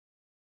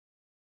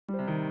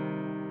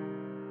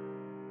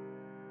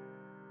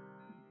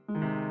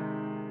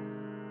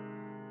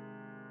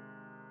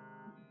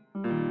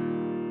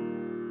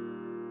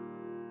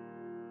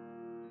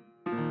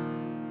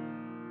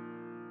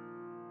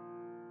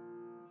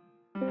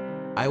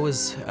I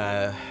was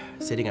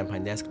sitting at my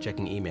desk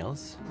checking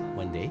emails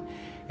one day,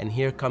 and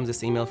here comes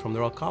this email from the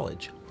Royal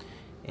College.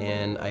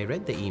 And I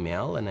read the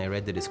email, and I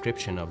read the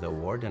description of the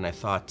award, and I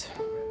thought,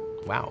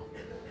 wow,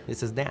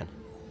 this is Dan.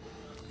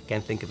 I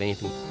can't think of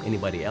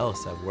anybody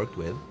else I've worked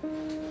with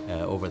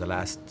over the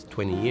last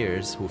 20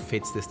 years who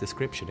fits this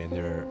description. And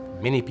there are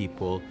many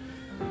people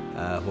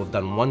who have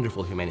done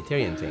wonderful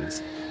humanitarian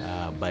things,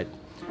 but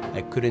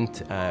I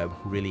couldn't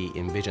really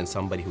envision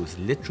somebody who's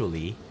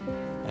literally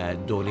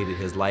donated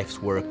his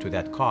life's work to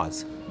that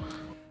cause.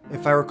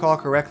 If I recall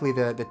correctly,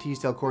 the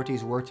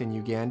Teasdale-Cortis worked in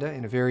Uganda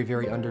in a very,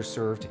 very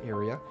underserved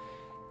area.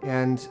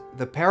 And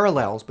the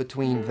parallels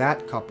between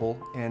that couple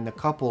and the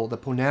couple, the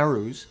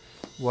Poenarus,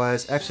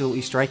 was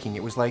absolutely striking.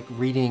 It was like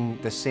reading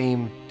the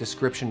same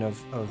description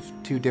of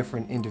two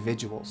different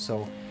individuals.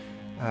 So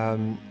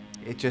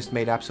it just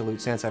made absolute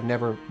sense. I've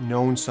never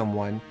known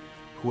someone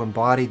who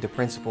embodied the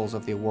principles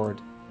of the award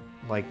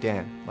like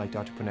Dan, like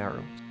Dr.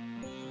 Poenaru.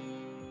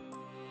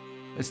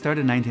 It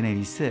started in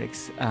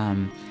 1986,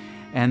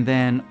 and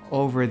then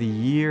over the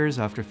years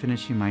after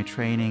finishing my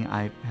training,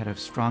 I had a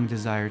strong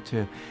desire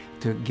to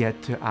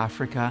get to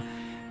Africa.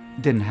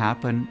 Didn't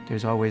happen.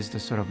 There's always the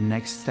sort of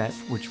next step,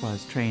 which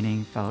was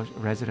training,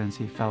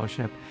 residency,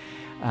 fellowship,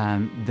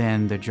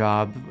 then the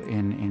job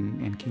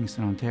in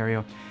Kingston,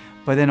 Ontario.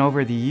 But then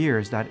over the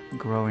years, that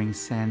growing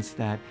sense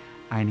that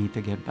I need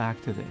to get back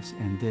to this,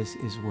 and this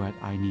is what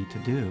I need to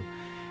do.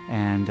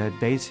 And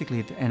basically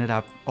it ended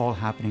up all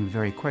happening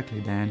very quickly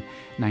then,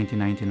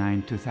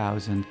 1999,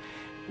 2000,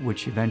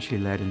 which eventually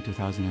led in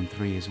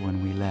 2003 is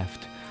when we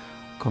left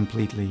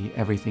completely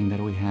everything that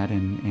we had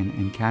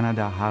in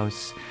Canada,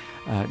 house,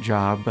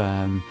 job,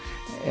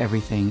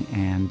 everything,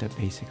 and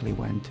basically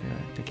went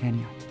to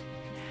Kenya.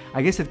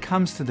 I guess it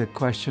comes to the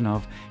question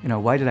of,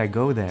 why did I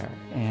go there?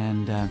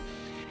 And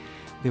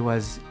there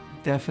was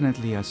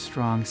definitely a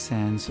strong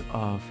sense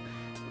of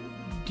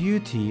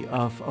duty,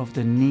 of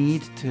the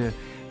need to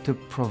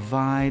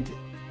provide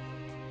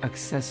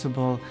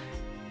accessible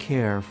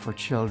care for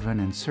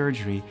children and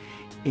surgery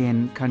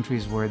in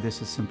countries where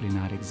this is simply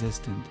not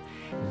existent.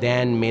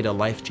 Dan made a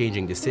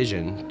life-changing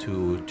decision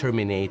to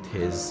terminate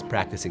his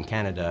practice in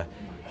Canada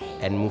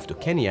and move to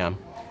Kenya,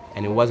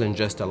 and it wasn't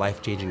just a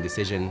life-changing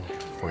decision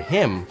for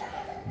him,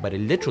 but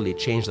it literally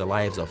changed the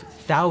lives of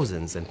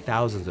thousands and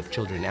thousands of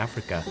children in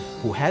Africa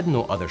who had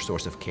no other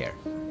source of care,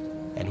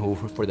 and who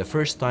for the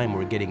first time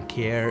were getting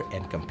care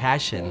and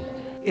compassion.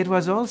 It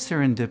was all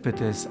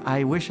serendipitous.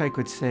 I wish I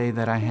could say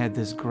that I had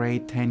this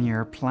great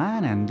 10-year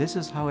plan and this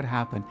is how it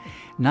happened.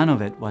 None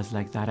of it was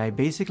like that. I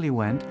basically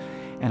went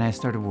and I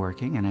started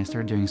working and I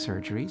started doing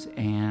surgeries,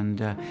 and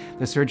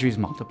the surgeries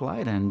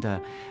multiplied, and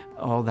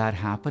all that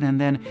happened. And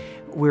then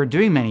we were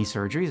doing many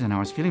surgeries and I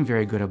was feeling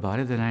very good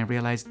about it, and I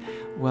realized,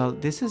 well,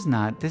 this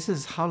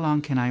is how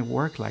long can I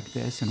work like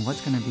this and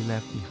what's going to be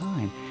left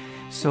behind?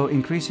 So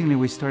increasingly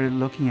we started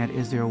looking at,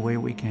 is there a way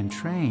we can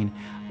train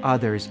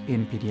others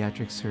in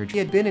pediatric surgery? He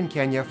had been in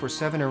Kenya for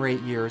 7 or 8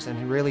 years, and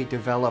he really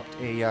developed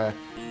a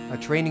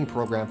training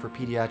program for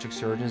pediatric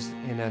surgeons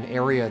in an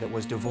area that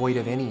was devoid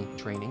of any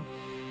training.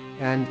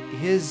 And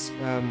his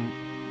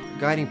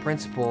guiding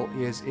principle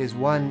is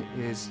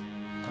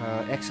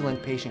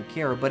excellent patient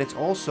care, but it's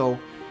also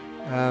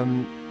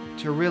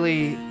to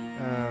really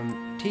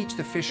teach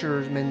the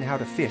fishermen how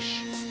to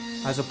fish,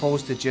 as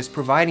opposed to just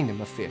providing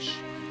them a fish.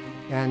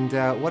 And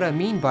what I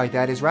mean by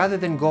that is, rather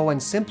than go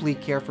and simply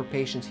care for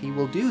patients, he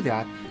will do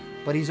that,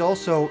 but he's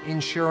also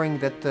ensuring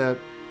that the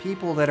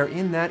people that are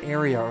in that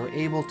area are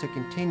able to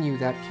continue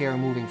that care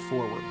moving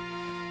forward.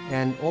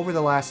 And over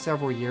the last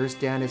several years,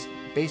 Dan has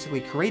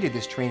basically created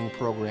this training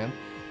program,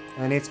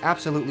 and it's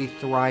absolutely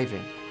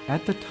thriving.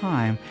 At the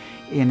time,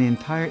 in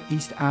entire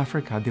East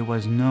Africa, there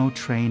was no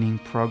training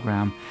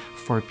program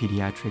for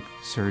pediatric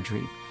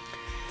surgery.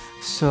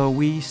 So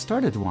we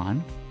started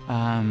one.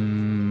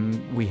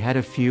 We had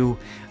a few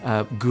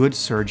good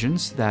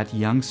surgeons,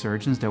 young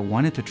surgeons that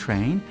wanted to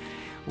train.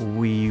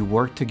 We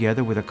worked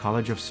together with the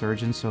College of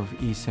Surgeons of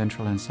East,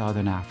 Central, and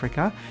Southern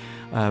Africa,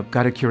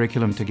 got a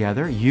curriculum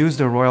together, used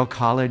the Royal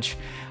College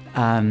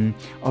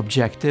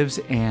objectives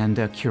and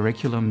a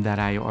curriculum that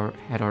I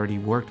had already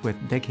worked with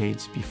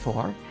decades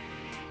before,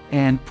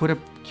 and put a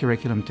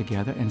curriculum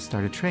together and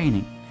started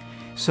training.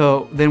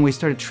 So then we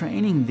started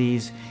training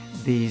these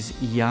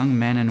young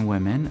men and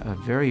women,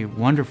 very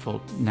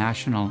wonderful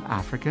national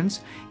Africans,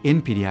 in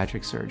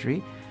pediatric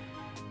surgery.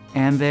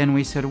 And then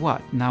we said,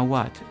 what? Now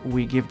what?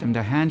 We give them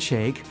the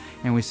handshake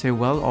and we say,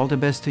 well, all the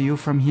best to you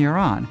from here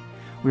on.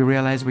 We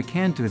realized we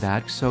can't do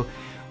that, so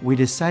we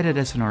decided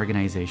as an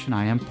organization,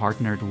 I am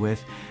partnered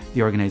with,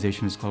 the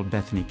organization is called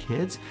Bethany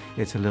Kids.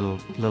 It's a little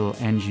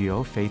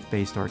NGO,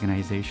 faith-based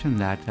organization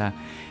that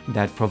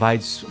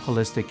provides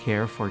holistic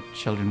care for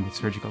children with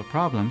surgical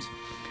problems.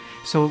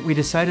 So we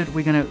decided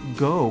we're going to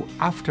go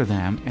after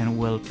them and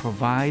we'll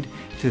provide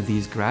to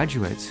these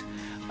graduates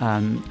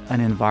an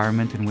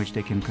environment in which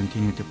they can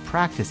continue to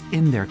practice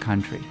in their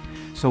country.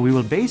 So we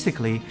will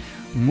basically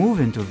move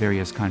into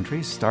various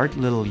countries, start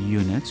little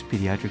units,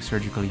 pediatric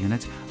surgical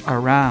units,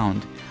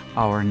 around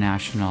our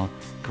national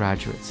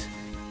graduates.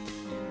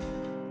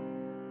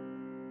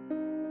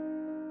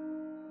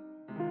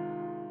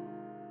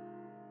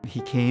 he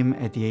came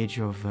at the age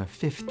of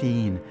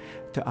 15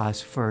 to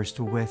us first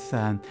with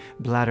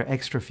bladder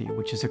exstrophy,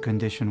 which is a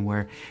condition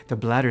where the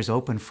bladder is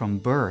open from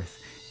birth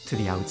to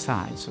the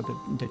outside. So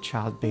the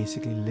child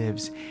basically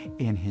lives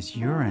in his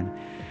urine.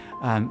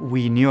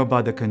 We knew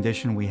about the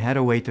condition. We had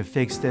a way to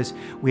fix this.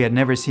 We had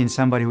never seen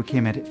somebody who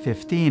came at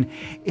 15.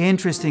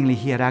 Interestingly,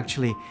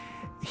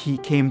 he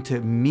came to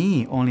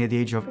me only at the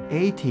age of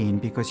 18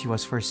 because he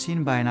was first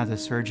seen by another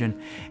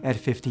surgeon at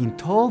 15,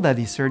 told that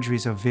the surgery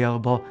is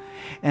available,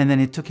 and then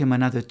it took him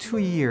another 2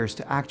 years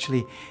to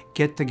actually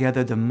get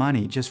together the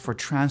money just for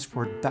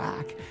transport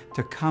back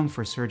to come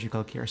for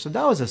surgical care. So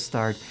that was a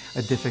start,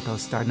 a difficult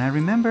start. And I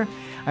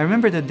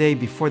remember the day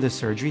before the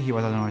surgery. He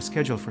was on our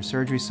schedule for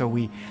surgery, so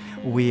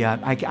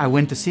I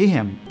went to see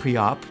him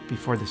pre-op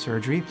before the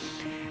surgery.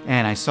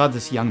 And I saw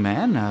this young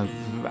man,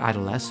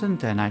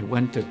 adolescent, and I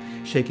went to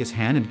shake his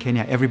hand. In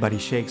Kenya, everybody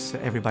shakes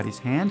everybody's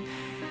hand.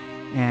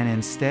 And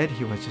instead,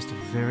 he was just a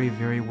very,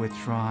 very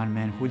withdrawn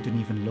man who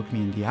didn't even look me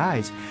in the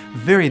eyes.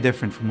 Very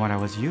different from what I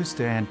was used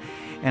to.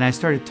 And I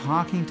started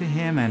talking to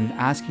him and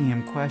asking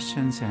him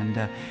questions. And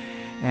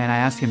I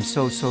asked him,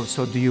 so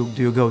do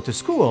you go to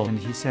school? And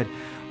he said,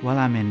 well,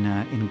 I'm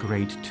in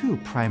grade 2,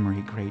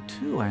 primary grade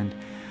 2. And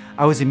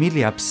I was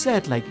immediately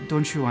upset, like,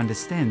 don't you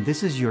understand?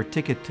 This is your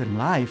ticket to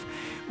life.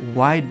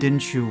 Why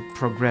didn't you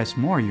progress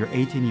more? You're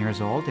 18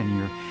 years old and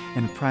you're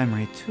in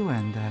primary 2.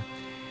 And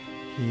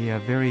he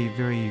very,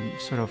 very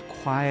sort of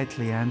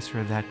quietly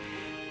answered that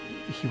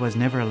he was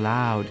never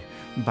allowed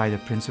by the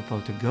principal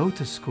to go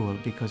to school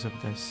because of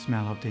the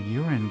smell of the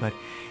urine. But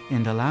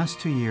in the last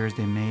 2 years,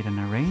 they made an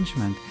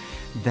arrangement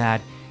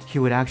that he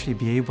would actually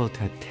be able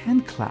to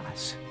attend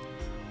class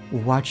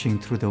watching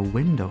through the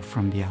window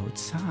from the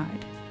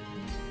outside.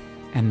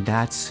 And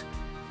that's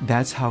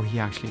how he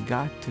actually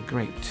got to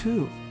grade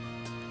 2.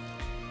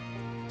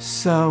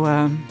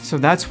 So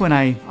that's when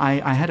I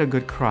had a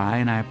good cry,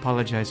 and I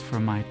apologize for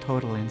my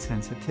total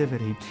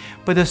insensitivity.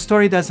 But the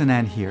story doesn't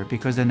end here,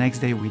 because the next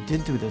day we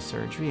did do the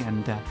surgery,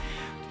 and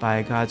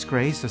by God's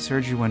grace, the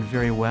surgery went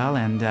very well,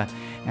 and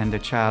the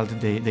child,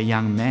 the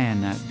young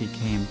man,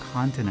 became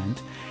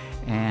continent,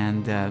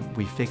 and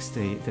we fixed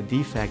the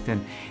defect. And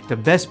the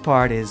best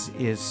part is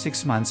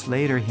 6 months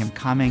later, him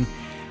coming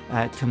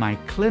to my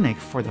clinic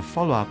for the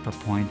follow-up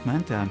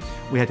appointment.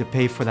 We had to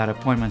pay for that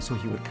appointment so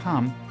he would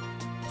come.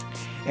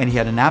 And he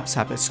had a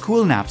knapsack, a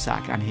school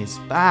knapsack on his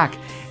back,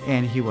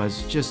 and he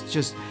was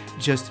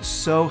just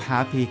so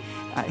happy.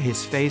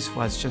 His face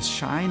was just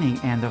shining.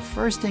 And the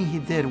first thing he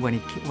did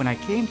when I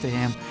came to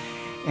him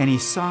and he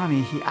saw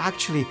me, he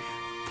actually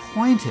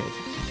pointed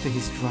to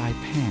his dry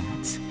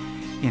pants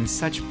in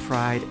such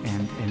pride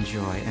and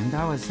joy. And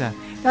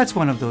that's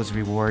one of those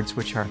rewards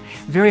which are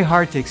very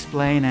hard to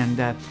explain.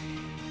 And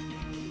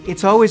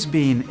it's always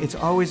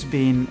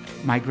been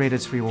my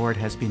greatest reward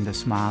has been the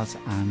smiles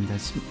on the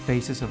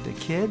faces of the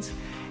kids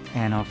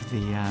and of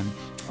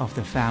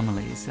the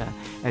families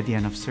at the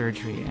end of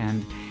surgery.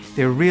 And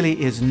there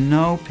really is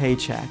no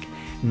paycheck,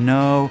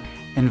 no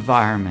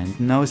environment,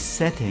 no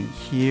setting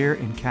here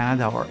in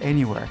Canada or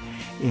anywhere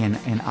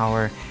in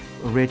our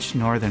rich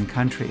northern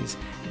countries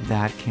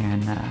that can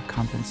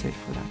compensate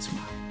for that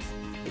smile.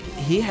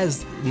 He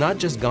has not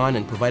just gone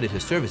and provided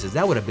his services.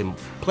 That would have been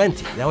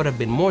plenty. That would have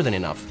been more than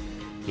enough,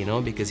 you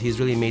know, because he's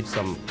really made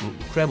some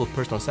incredible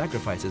personal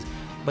sacrifices.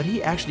 But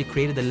he actually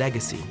created a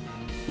legacy,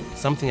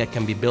 something that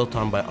can be built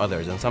on by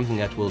others, and something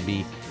that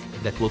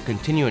will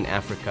continue in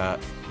Africa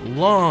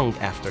long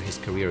after his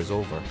career is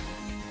over.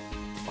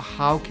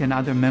 How can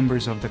other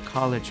members of the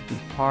college be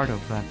part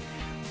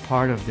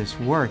of this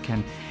work?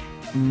 And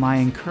my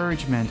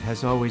encouragement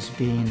has always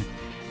been,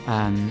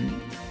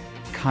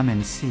 come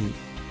and see.